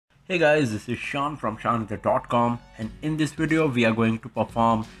Hey guys, this is Sean from seanither.com, and in this video we are going to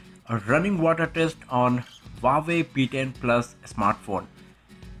perform a running water test on Huawei P10 Plus smartphone.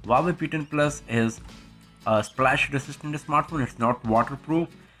 Huawei P10 Plus is a splash resistant smartphone. It's not waterproof,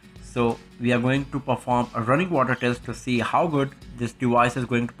 so we are going to perform a running water test to see how good this device is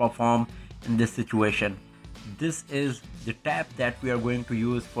going to perform in this situation. This is the tab that we are going to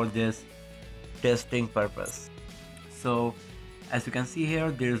use for this testing purpose. So as you can see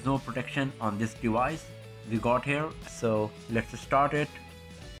here, there is no protection on this device we got here. So let's start it.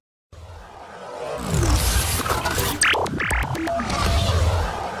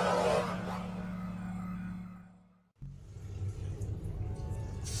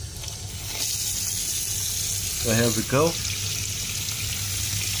 So here we go.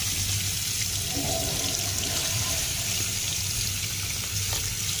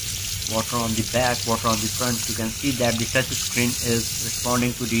 Water on the back, water on the front. You can see that the touch screen is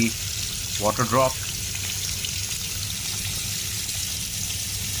responding to the water drop.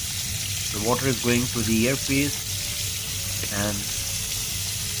 The water is going to the earpiece and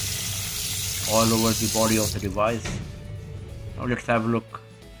all over the body of the device. Now let's have a look.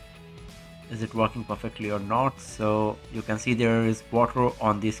 Is it working perfectly or not? So you can see there is water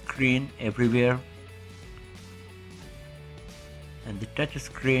on the screen everywhere, and the touch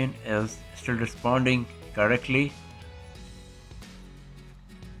screen is still responding correctly.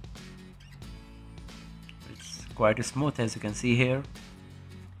 It's quite smooth, as you can see here,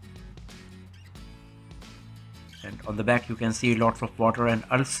 and on the back you can see lots of water, and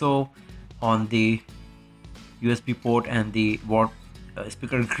also on the USB port and the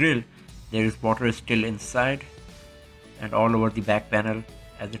speaker grill there is water still inside, and all over the back panel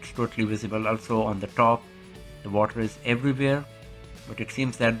as it's totally visible. Also on the top the water is everywhere, but it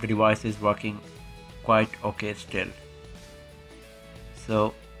seems that the device is working quite okay still.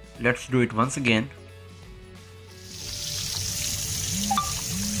 So let's do it once again.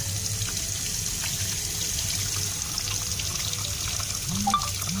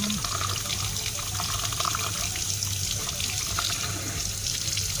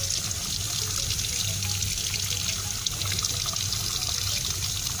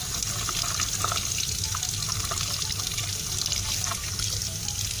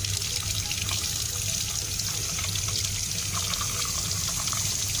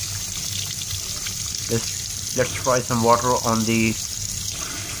 Let's try some water on the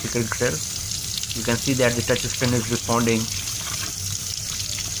speaker grill. You can see that the touch screen is responding.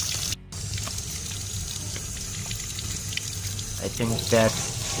 I think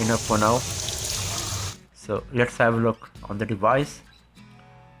that's enough for now. So let's have a look on the device.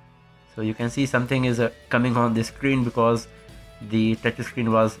 So you can see something is coming on the screen because the touch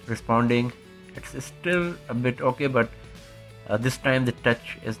screen was responding. It's still a bit okay, but this time the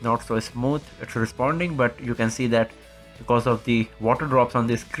touch is not so smooth. It's responding, but you can see that because of the water drops on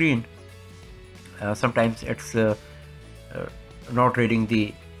the screen, sometimes it's not reading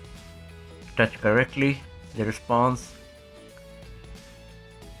the touch correctly, the response.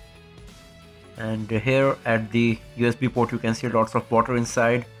 And here at the USB port you can see lots of water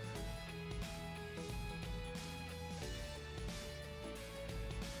inside.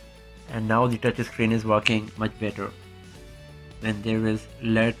 And now the touch screen is working much better when there is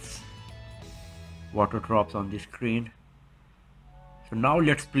less water drops on the screen. So now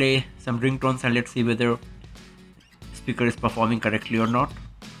let's play some ringtones and let's see whether speaker is performing correctly or not.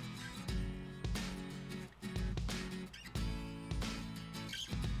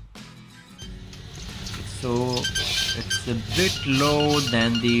 So it's a bit low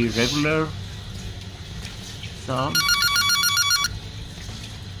than the regular sound,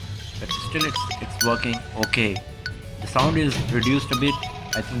 but still it's working okay. The sound is reduced a bit,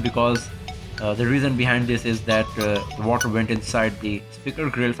 I think, because the reason behind this is that the water went inside the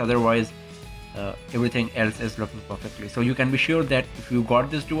speaker grills. Otherwise everything else is looking perfectly. So you can be sure that if you got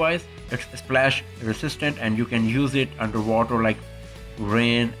this device, it's splash resistant and you can use it underwater like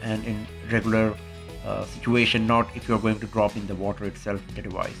rain and in regular situation, not if you're going to drop in the water itself in the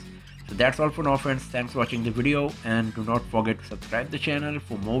device. So that's all for now, friends. Thanks for watching the video, and do not forget to subscribe the channel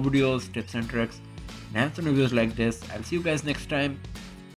for more videos, tips and tricks, and hands-on reviews like this. I'll see you guys next time.